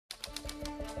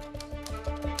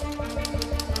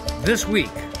This week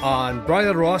on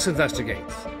Brian Ross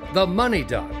Investigates, the money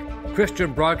duck.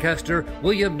 Christian broadcaster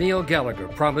William Neil Gallagher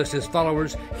promised his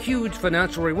followers huge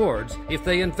financial rewards if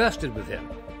they invested with him.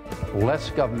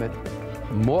 Less government,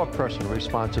 more personal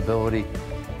responsibility,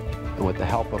 and with the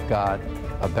help of God,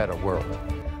 a better world.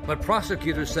 But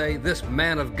prosecutors say this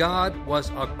man of God was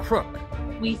a crook.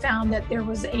 We found that there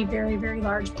was a very, very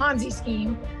large Ponzi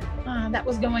scheme that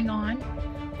was going on.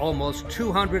 Almost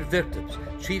 200 victims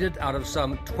cheated out of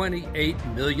some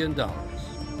 $28 million.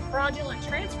 Fraudulent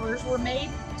transfers were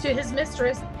made to his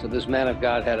mistress. So this man of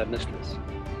God had a mistress.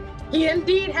 He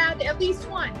indeed had at least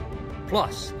one.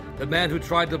 Plus, the man who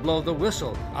tried to blow the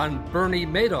whistle on Bernie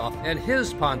Madoff and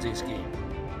his Ponzi scheme.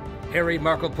 Harry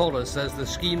Markopolos says the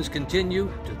schemes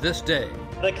continue to this day.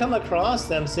 I come across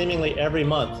them seemingly every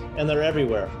month, and they're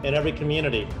everywhere, in every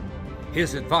community.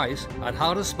 His advice on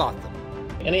how to spot them.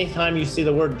 Anytime you see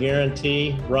the word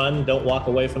guarantee, run, don't walk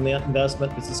away from the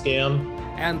investment, it's a scam.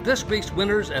 And this week's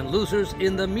winners and losers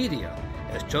in the media,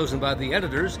 as chosen by the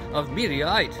editors of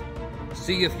Mediaite.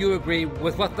 See if you agree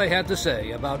with what they had to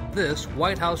say about this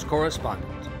White House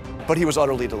correspondent. But he was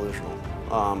utterly delusional,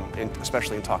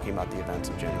 especially in talking about the events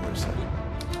of January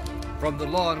 6th. From the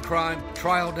Law&Crime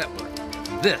Trial Network,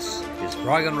 this is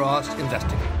Brian Ross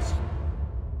Investigates.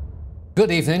 Good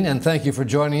evening, and thank you for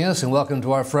joining us, and welcome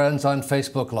to our friends on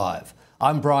Facebook Live.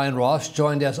 I'm Brian Ross,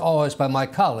 joined as always by my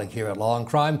colleague here at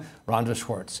Law&Crime, Rhonda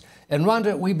Schwartz. And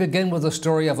Rhonda, we begin with a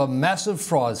story of a massive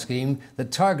fraud scheme that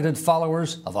targeted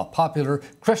followers of a popular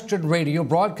Christian radio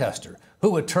broadcaster,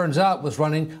 who it turns out was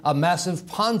running a massive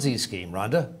Ponzi scheme.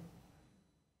 Rhonda?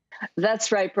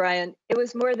 That's right, Brian. It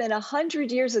was more than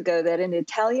 100 years ago that an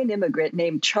Italian immigrant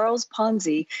named Charles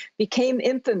Ponzi became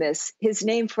infamous, his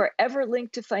name forever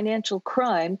linked to financial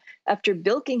crime, after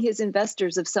bilking his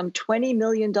investors of some $20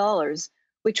 million,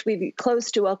 which would be close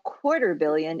to $250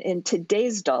 million in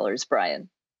today's dollars, Brian.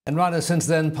 And Rhonda, since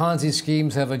then, Ponzi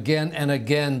schemes have again and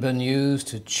again been used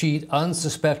to cheat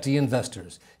unsuspecting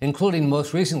investors, including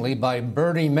most recently by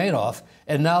Bernie Madoff,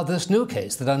 and now this new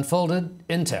case that unfolded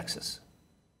in Texas.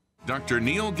 Dr.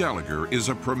 Neil Gallagher is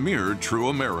a premier true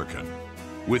American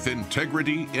with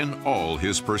integrity in all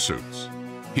his pursuits.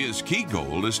 His key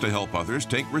goal is to help others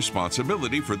take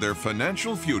responsibility for their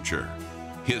financial future.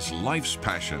 His life's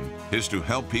passion is to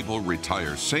help people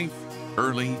retire safe,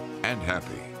 early, and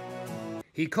happy.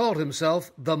 He called himself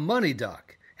the Money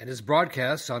Duck, and his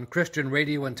broadcasts on Christian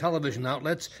radio and television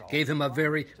outlets gave him a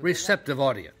very receptive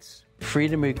audience.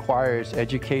 Freedom requires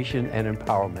education and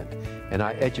empowerment, and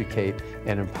I educate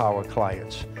and empower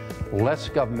clients. Less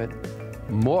government,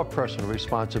 more personal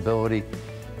responsibility,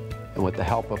 and with the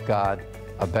help of God,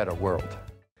 a better world.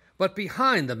 But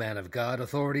behind the man of God,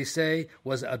 authorities say,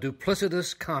 was a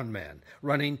duplicitous con man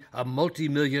running a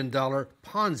multi-million-dollar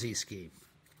Ponzi scheme.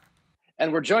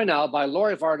 And we're joined now by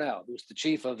Lori Varnell, who's the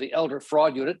chief of the Elder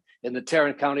Fraud Unit in the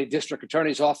Tarrant County District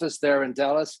Attorney's Office there in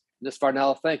Dallas. Ms.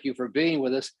 Varnell, thank you for being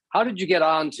with us. How did you get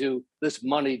on to this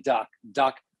money duck,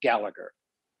 Duck Gallagher?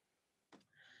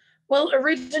 Well,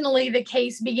 originally the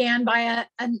case began by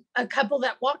a couple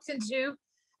that walked into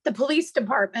the police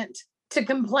department to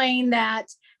complain that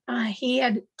he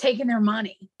had taken their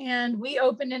money. And we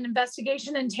opened an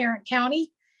investigation in Tarrant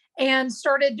County and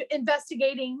started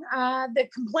investigating the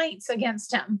complaints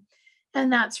against him.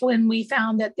 And that's when we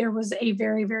found that there was a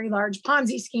very, very large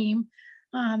Ponzi scheme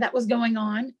that was going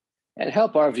on. And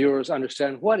help our viewers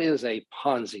understand, what is a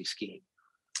Ponzi scheme?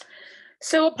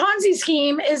 So a Ponzi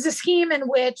scheme is a scheme in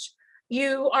which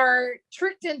you are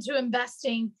tricked into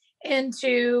investing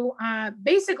into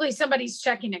basically somebody's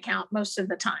checking account most of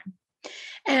the time.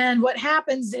 And what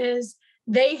happens is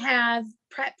they have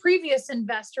previous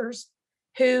investors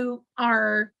who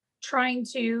are trying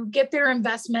to get their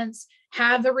investments,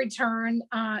 have a return.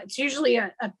 It's usually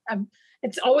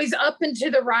it's always up and to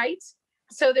the right.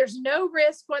 So there's no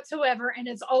risk whatsoever, and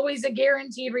it's always a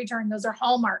guaranteed return. Those are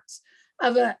hallmarks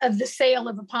of the sale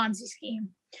of a Ponzi scheme.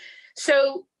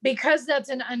 So because that's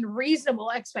an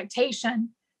unreasonable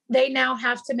expectation, they now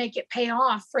have to make it pay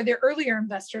off for their earlier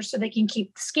investors so they can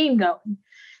keep the scheme going.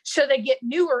 So they get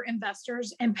newer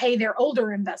investors and pay their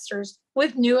older investors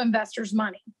with new investors'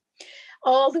 money.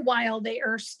 All the while they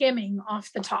are skimming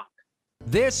off the top.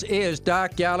 This is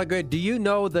Doc Gallagher. Do you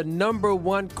know the number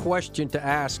one question to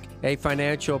ask a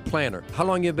financial planner? How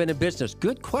long you've been in business?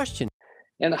 Good question.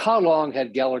 And how long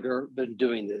had Gallagher been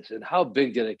doing this, and how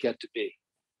big did it get to be?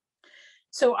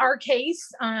 So our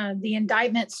case, the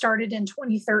indictment started in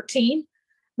 2013,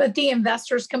 but the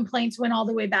investors' complaints went all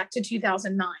the way back to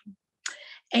 2009.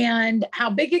 And how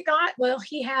big it got? Well,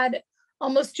 he had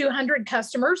almost 200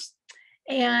 customers,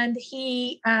 and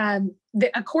he,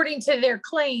 according to their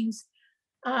claims,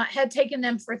 had taken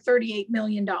them for $38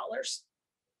 million.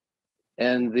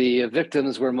 And the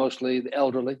victims were mostly the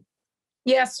elderly?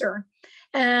 Yes, sir.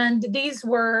 And these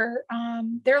were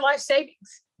their life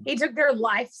savings. He took their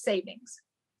life savings.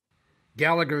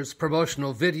 Gallagher's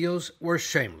promotional videos were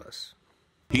shameless.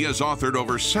 He has authored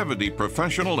over 70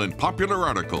 professional and popular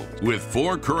articles with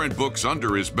 4 current books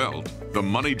under his belt: The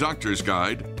Money Doctor's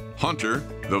Guide, Hunter,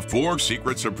 The 4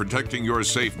 Secrets of Protecting Your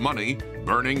Safe Money,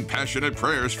 Burning Passionate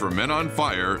Prayers for Men on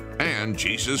Fire, and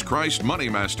Jesus Christ Money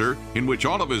Master, in which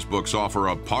all of his books offer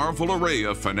a powerful array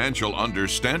of financial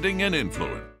understanding and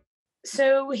influence.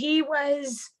 So he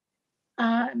was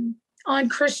on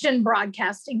Christian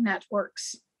broadcasting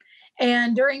networks.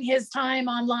 And during his time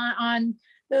online on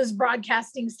those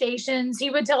broadcasting stations, he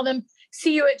would tell them,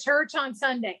 "See you at church on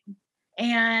Sunday."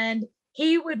 And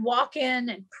he would walk in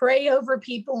and pray over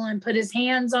people and put his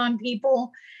hands on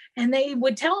people. And they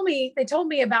told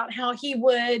me about how he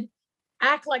would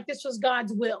act like this was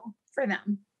God's will for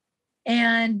them.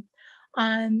 And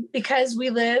because we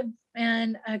live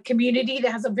in a community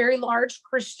that has a very large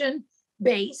Christian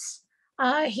base,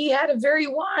 he had a very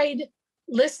wide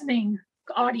listening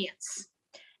audience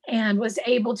and was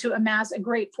able to amass a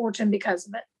great fortune because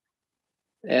of it.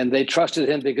 And they trusted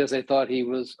him because they thought he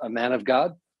was a man of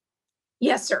God?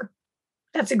 Yes, sir.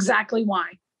 That's exactly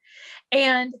why.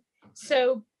 And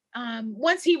so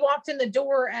once he walked in the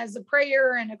door as a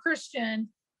prayer and a Christian,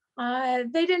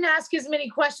 they didn't ask as many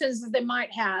questions as they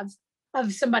might have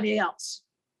of somebody else.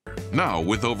 Now,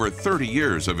 with over 30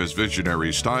 years of his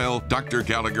visionary style, Dr.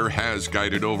 Gallagher has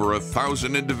guided over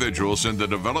 1,000 individuals in the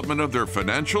development of their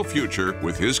financial future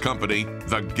with his company,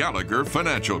 the Gallagher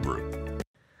Financial Group.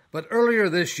 But earlier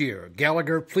this year,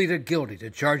 Gallagher pleaded guilty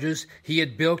to charges he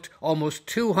had bilked almost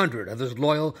 200 of his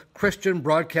loyal Christian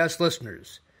broadcast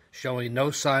listeners, showing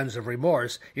no signs of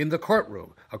remorse in the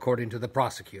courtroom, according to the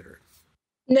prosecutor.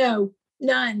 No,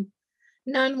 none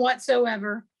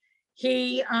whatsoever.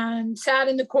 He sat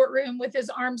in the courtroom with his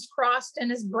arms crossed and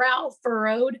his brow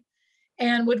furrowed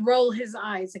and would roll his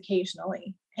eyes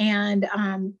occasionally, and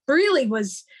really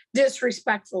was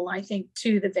disrespectful, I think,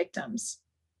 to the victims.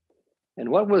 And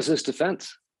what was his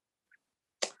defense?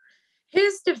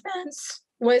 His defense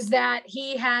was that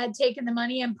he had taken the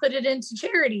money and put it into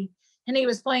charity, and he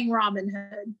was playing Robin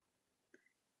Hood.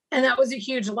 And that was a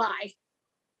huge lie.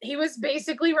 He was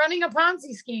basically running a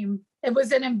Ponzi scheme. It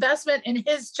was an investment in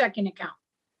his checking account.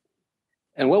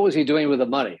 And what was he doing with the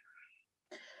money?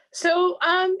 So,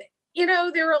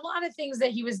 there were a lot of things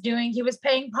that he was doing. He was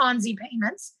paying Ponzi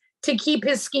payments to keep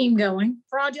his scheme going.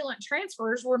 Fraudulent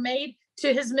transfers were made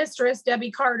to his mistress, Debbie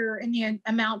Carter, in the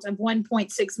amount of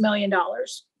 $1.6 million.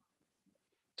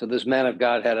 So this man of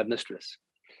God had a mistress.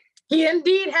 He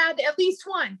indeed had at least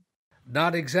one.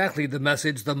 Not exactly the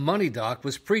message the money doc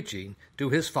was preaching to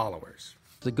his followers.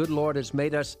 The good Lord has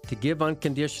made us to give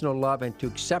unconditional love and to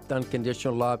accept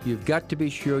unconditional love. You've got to be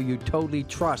sure you totally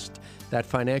trust that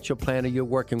financial planner you're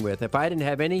working with. If I didn't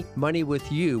have any money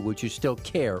with you, would you still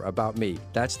care about me?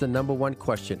 That's the number one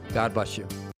question. God bless you.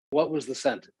 What was the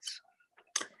sentence?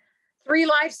 3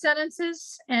 life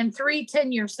sentences and 3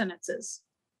 10-year sentences.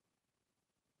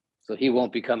 So he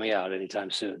won't be coming out anytime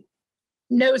soon.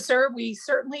 No, sir. We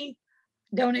certainly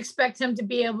don't expect him to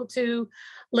be able to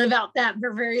live out that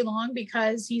for very long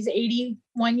because he's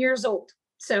 81 years old.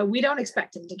 So we don't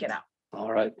expect him to get out.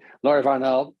 All right. Laurie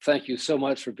Varnell, thank you so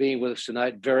much for being with us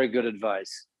tonight. Very good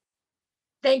advice.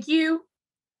 Thank you.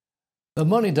 The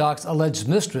money doc's alleged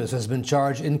mistress has been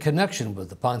charged in connection with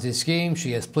the Ponzi scheme.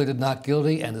 She has pleaded not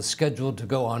guilty and is scheduled to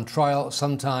go on trial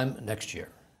sometime next year.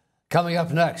 Coming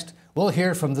up next, we'll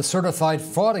hear from the certified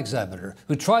fraud examiner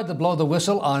who tried to blow the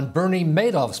whistle on Bernie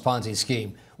Madoff's Ponzi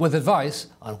scheme with advice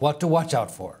on what to watch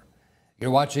out for.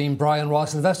 You're watching Brian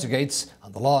Ross Investigates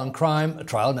on the Law and Crime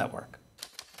Trial Network.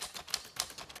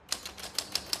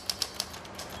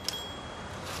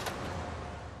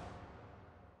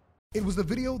 It was the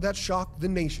video that shocked the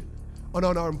nation. An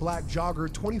unarmed black jogger,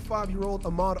 25-year-old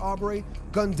Ahmaud Arbery,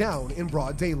 gunned down in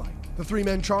broad daylight. The 3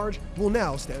 men charged will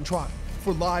now stand trial.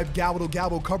 For live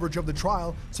gavel-to-gavel coverage of the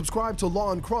trial, subscribe to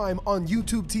Law and Crime on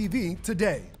YouTubeTV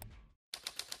today.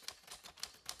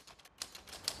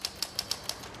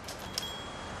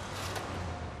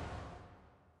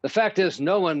 The fact is,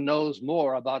 no one knows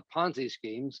more about Ponzi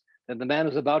schemes than the man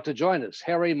who's about to join us,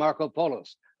 Harry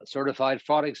Markopolos, a certified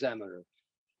fraud examiner.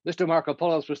 Mr.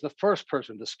 Markopolos was the first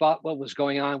person to spot what was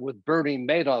going on with Bernie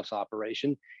Madoff's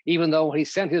operation, even though he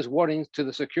sent his warnings to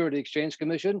the Security Exchange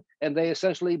Commission and they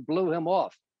essentially blew him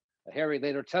off. Harry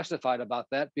later testified about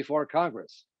that before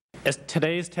Congress. As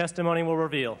today's testimony will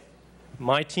reveal,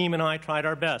 my team and I tried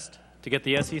our best to get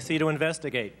the SEC to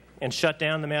investigate and shut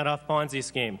down the Madoff Ponzi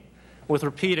scheme, with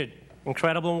repeated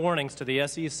incredible warnings to the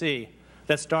SEC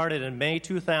that started in May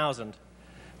 2000,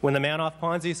 when the Madoff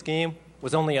Ponzi scheme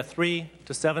was only a $3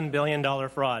 to $7 billion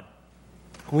fraud.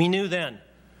 We knew then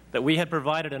that we had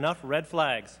provided enough red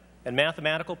flags and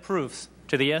mathematical proofs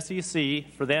to the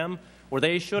SEC for them where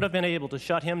they should have been able to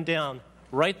shut him down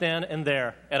right then and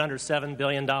there at under $7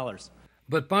 billion.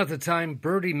 But by the time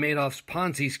Bernie Madoff's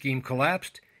Ponzi scheme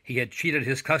collapsed, he had cheated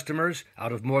his customers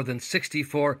out of more than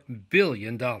 $64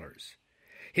 billion.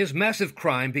 His massive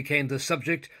crime became the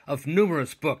subject of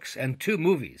numerous books and 2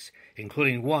 movies,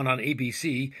 including one on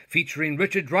ABC featuring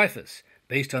Richard Dreyfuss,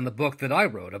 based on the book that I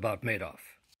wrote about Madoff.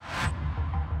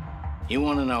 You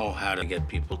want to know how to get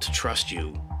people to trust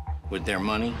you with their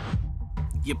money?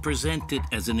 You present it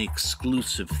as an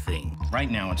exclusive thing.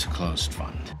 Right now, it's a closed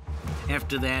fund.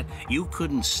 After that, you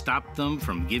couldn't stop them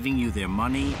from giving you their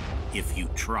money if you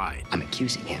tried. I'm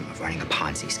accusing him of running a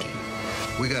Ponzi scheme.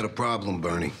 We got a problem,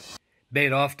 Bernie.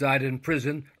 Madoff died in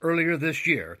prison earlier this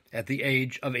year at the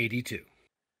age of 82.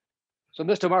 So,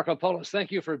 Mr. Markopolos,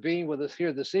 thank you for being with us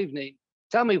here this evening.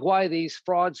 Tell me why these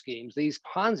fraud schemes, these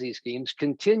Ponzi schemes,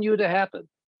 continue to happen.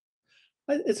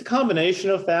 It's a combination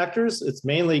of factors. It's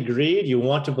mainly greed. You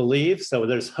want to believe, so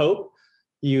there's hope.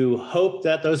 You hope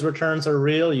that those returns are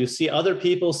real. You see other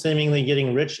people seemingly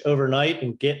getting rich overnight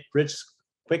and get rich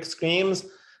quick schemes,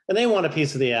 and they want a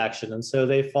piece of the action. And so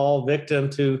they fall victim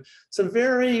to some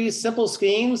very simple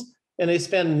schemes, and they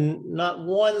spend not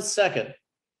 1 second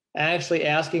actually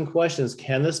asking questions.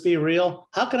 Can this be real?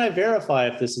 How can I verify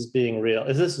if this is being real,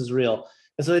 if this is real?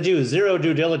 And so they do zero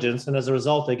due diligence, and as a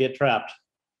result, they get trapped.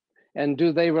 And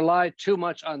do they rely too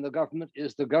much on the government?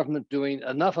 Is the government doing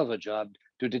enough of a job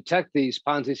to detect these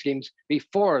Ponzi schemes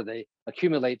before they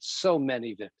accumulate so many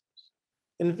victims?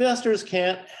 Investors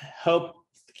can't hope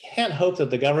that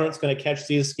the government's going to catch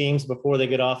these schemes before they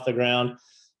get off the ground.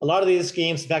 A lot of these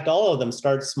schemes, in fact, all of them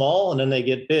start small and then they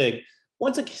get big.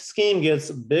 Once a scheme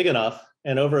gets big enough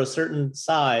and over a certain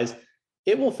size,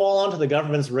 it will fall onto the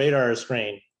government's radar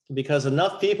screen because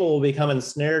enough people will become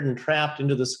ensnared and trapped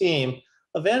into the scheme.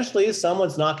 Eventually,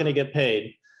 someone's not going to get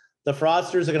paid. The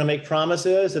fraudsters are going to make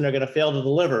promises and they're going to fail to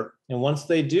deliver. And once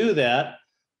they do that,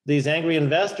 these angry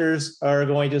investors are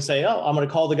going to say, oh, I'm going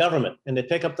to call the government. And they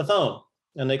pick up the phone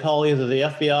and they call either the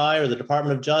FBI or the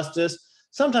Department of Justice.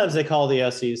 Sometimes they call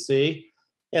the SEC.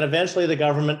 And eventually the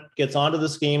government gets onto the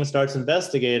scheme and starts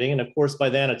investigating. And of course, by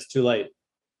then it's too late.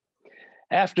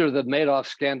 After the Madoff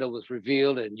scandal was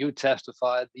revealed and you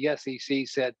testified, the SEC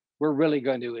said, we're really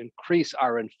going to increase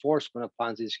our enforcement of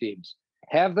Ponzi schemes.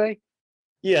 Have they?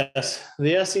 Yes.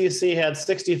 The SEC had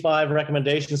 65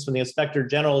 recommendations from the Inspector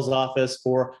General's office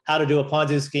for how to do a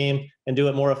Ponzi scheme and do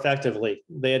it more effectively.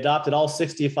 They adopted all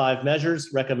 65 measures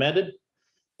recommended,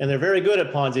 and they're very good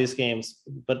at Ponzi schemes,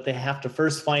 but they have to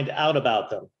first find out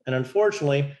about them. And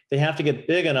unfortunately, they have to get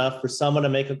big enough for someone to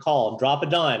make a call, drop a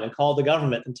dime and call the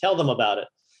government and tell them about it,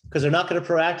 because they're not going to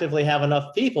proactively have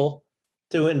enough people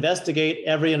to investigate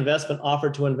every investment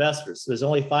offered to investors. There's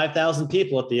only 5,000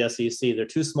 people at the SEC. They're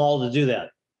too small to do that.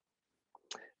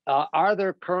 Are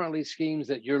there currently schemes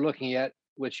that you're looking at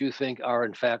which you think are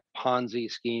in fact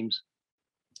Ponzi schemes?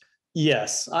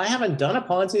 Yes, I haven't done a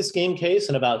Ponzi scheme case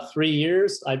in about 3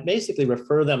 years. I basically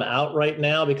refer them out right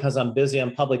now because I'm busy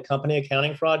on public company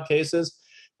accounting fraud cases,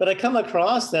 but I come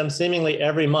across them seemingly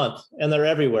every month, and they're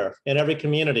everywhere in every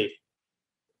community.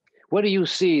 What do you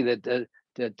see that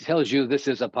tells you this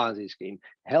is a Ponzi scheme?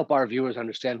 Help our viewers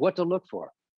understand what to look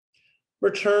for.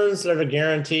 Returns that are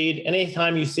guaranteed.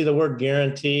 Anytime you see the word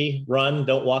guarantee, run,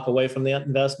 don't walk away from the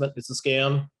investment. It's a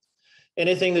scam.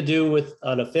 Anything to do with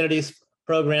an affinities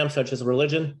program such as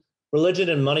religion. Religion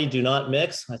and money do not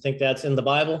mix. I think that's in the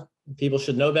Bible. People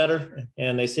should know better,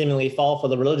 and they seemingly fall for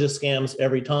the religious scams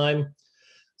every time.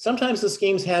 Sometimes the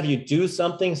schemes have you do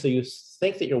something so you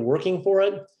think that you're working for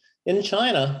it. In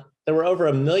China, there were over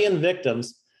 1 million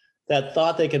victims that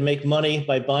thought they could make money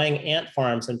by buying ant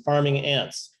farms and farming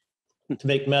ants to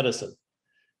make medicine.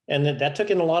 And that took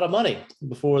in a lot of money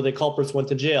before the culprits went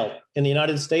to jail. In the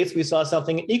United States, we saw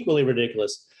something equally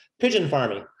ridiculous: pigeon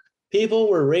farming. People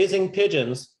were raising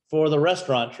pigeons for the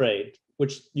restaurant trade,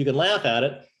 which you can laugh at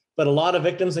it, but a lot of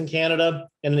victims in Canada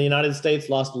and in the United States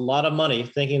lost a lot of money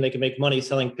thinking they could make money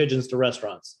selling pigeons to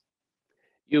restaurants.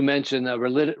 You mentioned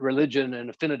religion and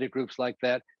affinity groups like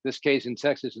that. This case in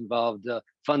Texas involved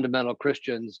fundamental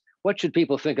Christians. What should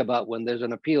people think about when there's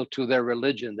an appeal to their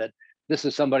religion, that this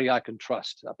is somebody I can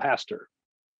trust, a pastor?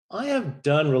 I have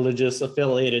done religious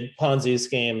affiliated Ponzi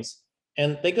schemes,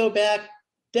 and they go back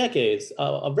decades.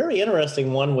 A very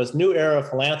interesting one was New Era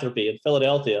Philanthropy in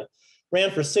Philadelphia.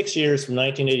 ran for 6 years from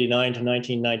 1989 to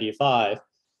 1995.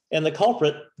 And the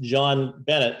culprit, John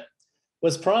Bennett,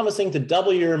 was promising to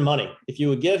double your money. If you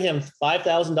would give him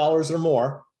 $5,000 or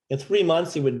more, in 3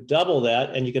 months, he would double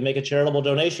that, and you could make a charitable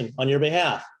donation on your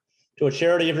behalf to a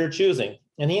charity of your choosing.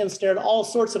 And he ensnared all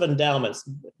sorts of endowments,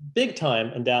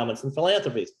 big-time endowments and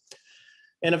philanthropies.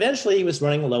 And eventually, he was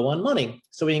running low on money.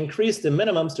 So he increased the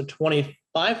minimums to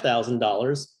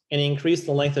 $25,000, and he increased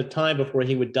the length of time before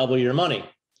he would double your money.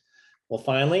 Well,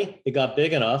 finally, it got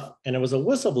big enough, and there was a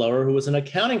whistleblower who was an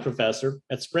accounting professor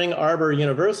at Spring Arbor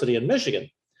University in Michigan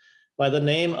by the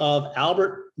name of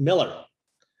Albert Miller.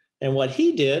 And what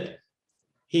he did,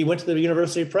 he went to the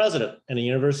university president, and the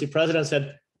university president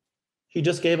said, he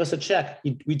just gave us a check.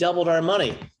 We doubled our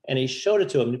money. And he showed it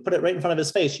to him. He put it right in front of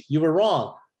his face. You were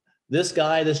wrong. This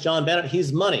guy, this John Bennett,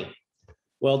 he's money.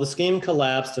 Well, the scheme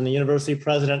collapsed, and the university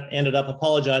president ended up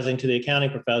apologizing to the accounting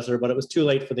professor, but it was too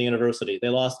late for the university. They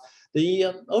lost.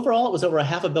 Overall, it was over a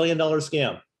 $500 million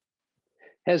scam.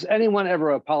 Has anyone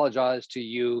ever apologized to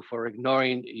you for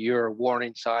ignoring your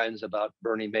warning signs about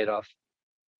Bernie Madoff?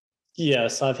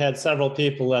 Yes, I've had several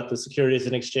people at the Securities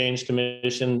and Exchange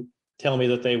Commission tell me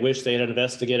that they wish they had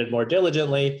investigated more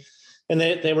diligently, and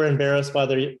they were embarrassed by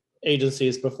their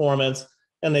agency's performance,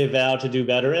 and they vowed to do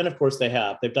better. And of course they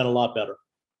have. They've done a lot better.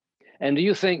 And do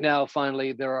you think now,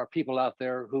 finally, there are people out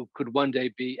there who could one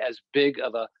day be as big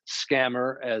of a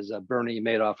scammer as Bernie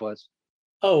Madoff was?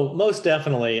 Oh, most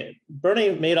definitely.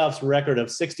 Bernie Madoff's record of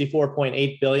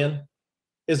 $64.8 billion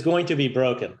is going to be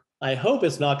broken. I hope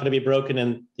it's not going to be broken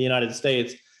in the United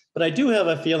States, but I do have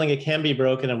a feeling it can be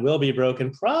broken and will be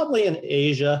broken, probably in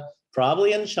Asia,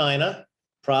 probably in China,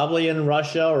 probably in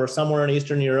Russia or somewhere in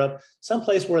Eastern Europe,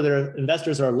 someplace where their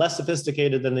investors are less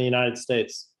sophisticated than the United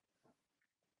States.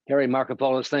 Harry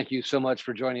Markopolos, thank you so much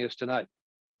for joining us tonight.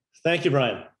 Thank you,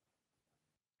 Brian.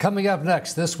 Coming up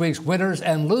next, this week's winners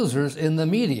and losers in the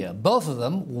media, both of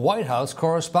them White House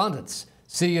correspondents.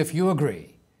 See if you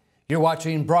agree. You're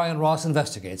watching Brian Ross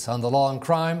Investigates on the Law and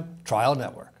Crime Trial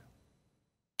Network.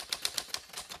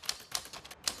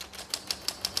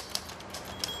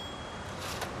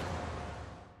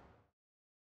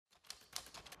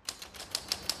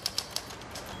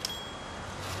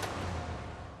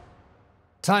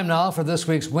 Time now for this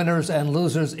week's winners and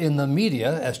losers in the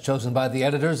media, as chosen by the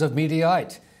editors of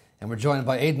Mediaite. And we're joined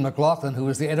by Aidan McLaughlin, who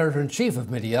is the editor-in-chief of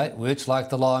Mediaite, which, like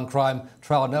the Law and Crime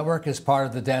Trial Network, is part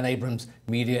of the Dan Abrams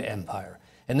media empire.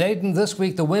 And Aidan, this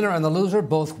week, the winner and the loser,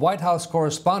 both White House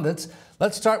correspondents.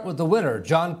 Let's start with the winner,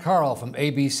 Jon Karl from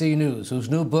ABC News, whose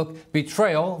new book,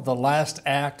 Betrayal, The Last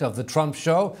Act of the Trump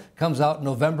Show, comes out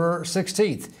November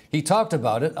 16th. He talked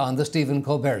about it on The Stephen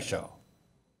Colbert Show.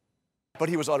 But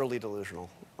he was utterly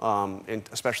delusional,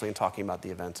 especially in talking about the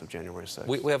events of January 6th.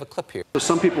 We have a clip here. So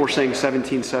some people were saying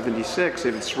 1776.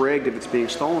 If it's rigged, if it's being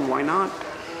stolen, why not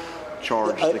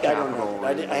charge the Capitol?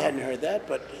 I don't know. I hadn't heard that,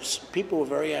 but people were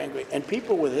very angry. And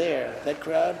people were there. That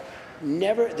crowd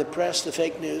never, the press, the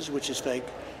fake news, which is fake,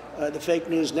 the fake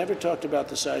news never talked about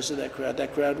the size of that crowd.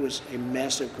 That crowd was a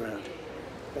massive crowd.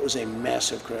 It was a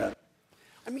massive crowd.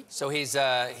 I mean, so he's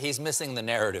missing the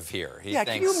narrative here. He yeah,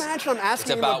 thinks can you imagine? I'm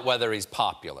asking it's about whether he's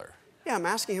popular. Yeah, I'm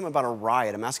asking him about a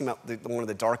riot. I'm asking about one of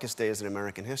the darkest days in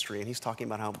American history, and he's talking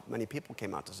about how many people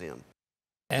came out to see him.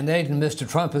 And Aidan, Mr.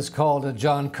 Trump has called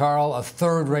Jon Karl a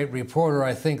third-rate reporter.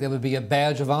 I think that would be a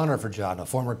badge of honor for John, a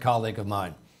former colleague of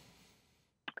mine.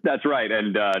 That's right,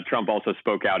 and Trump also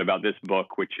spoke out about this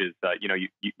book, which is,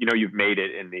 you've made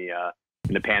it in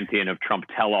the pantheon of Trump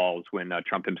tell-alls when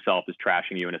Trump himself is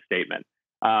trashing you in a statement.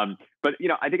 But,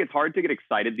 I think it's hard to get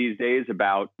excited these days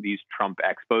about these Trump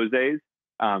exposés,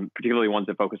 particularly ones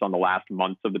that focus on the last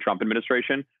months of the Trump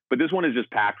administration. But this one is just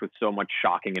packed with so much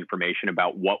shocking information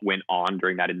about what went on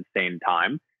during that insane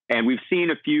time. And we've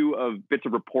seen a few of bits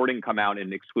of reporting come out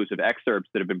in exclusive excerpts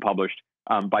that have been published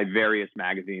by various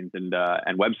magazines and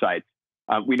websites.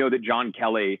 We know that John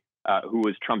Kelly, who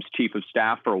was Trump's chief of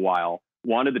staff for a while,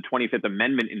 wanted the 25th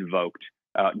Amendment invoked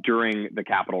during the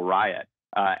Capitol riot.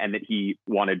 And that he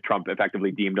wanted Trump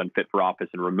effectively deemed unfit for office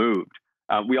and removed.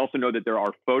 We also know that there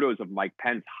are photos of Mike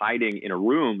Pence hiding in a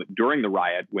room during the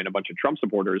riot when a bunch of Trump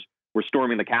supporters were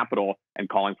storming the Capitol and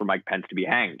calling for Mike Pence to be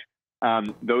hanged.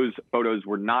 Those photos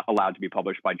were not allowed to be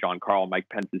published by Jon Karl. Mike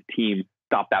Pence's team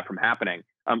stopped that from happening.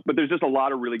 But there's just a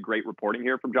lot of really great reporting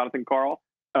here from Jonathan Karl,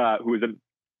 who is an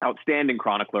outstanding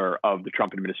chronicler of the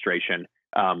Trump administration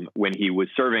when he was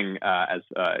serving as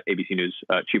ABC News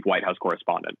chief White House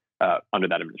correspondent under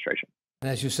that administration. And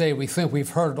as you say, we think we've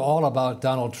heard all about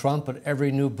Donald Trump, but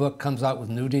every new book comes out with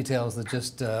new details that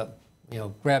just,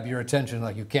 grab your attention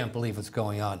like you can't believe what's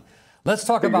going on. Let's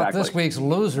talk about this week's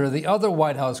loser, the other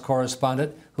White House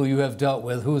correspondent who you have dealt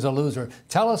with, who's a loser.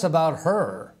 Tell us about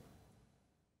her.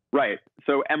 Right.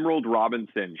 So Emerald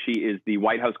Robinson, she is the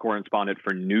White House correspondent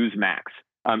for Newsmax.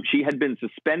 She had been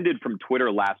suspended from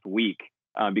Twitter last week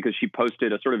because she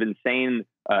posted a sort of insane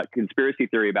conspiracy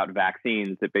theory about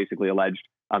vaccines that basically alleged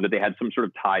that they had some sort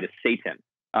of tie to Satan.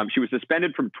 She was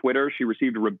suspended from Twitter. She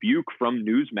received a rebuke from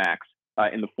Newsmax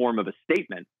in the form of a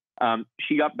statement.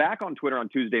 She got back on Twitter on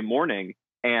Tuesday morning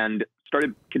and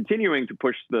started continuing to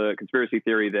push the conspiracy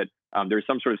theory that there's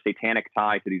some sort of satanic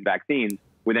tie to these vaccines.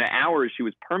 Within hours, she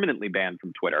was permanently banned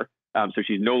from Twitter, so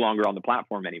she's no longer on the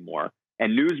platform anymore.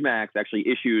 And Newsmax actually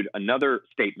issued another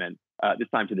statement, this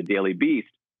time to the Daily Beast,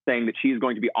 saying that she's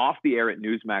going to be off the air at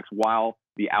Newsmax while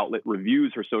the outlet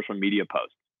reviews her social media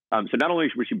posts. So not only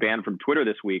was she banned from Twitter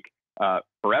this week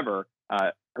forever,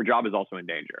 her job is also in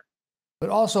danger. But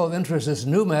also of interest is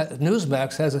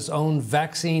Newsmax has its own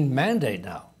vaccine mandate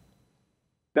now.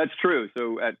 That's true.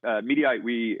 So at Mediaite,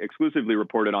 we exclusively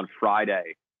reported on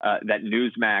Friday that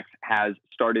Newsmax has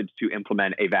started to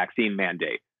implement a vaccine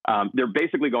mandate. They're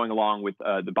basically going along with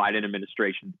the Biden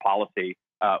administration's policy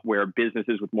where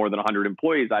businesses with more than 100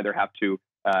 employees either have to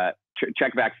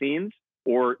check vaccines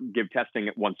or give testing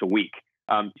once a week.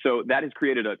 So that has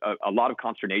created a lot of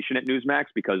consternation at Newsmax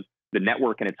because the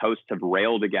network and its hosts have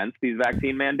railed against these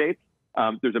vaccine mandates.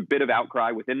 There's a bit of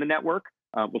outcry within the network.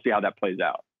 We'll see how that plays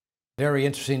out. Very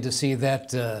interesting to see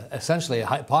that essentially a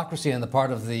hypocrisy on the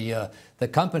part of the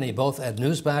company, both at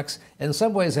Newsmax and in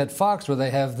some ways at Fox, where they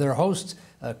have their hosts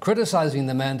criticizing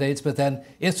the mandates, but then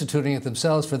instituting it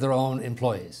themselves for their own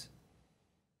employees.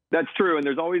 That's true. And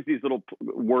there's always these little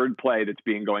wordplay that's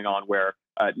being going on where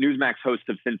Newsmax hosts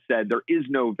have since said there is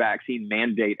no vaccine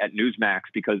mandate at Newsmax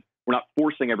because we're not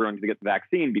forcing everyone to get the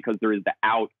vaccine because there is the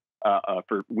out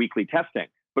for weekly testing.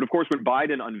 But of course, when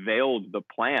Biden unveiled the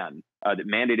plan that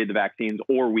mandated the vaccines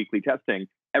or weekly testing,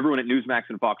 everyone at Newsmax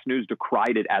and Fox News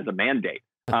decried it as a mandate.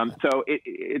 So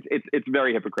it's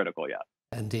very hypocritical, yes.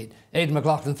 Indeed. Aidan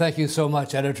McLaughlin, thank you so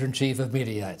much, Editor-in-Chief of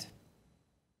Mediaite.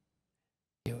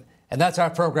 And that's our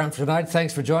program for tonight.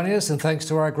 Thanks for joining us, and thanks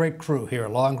to our great crew here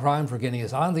at Law&Crime for getting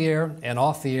us on the air and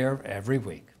off the air every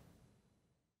week.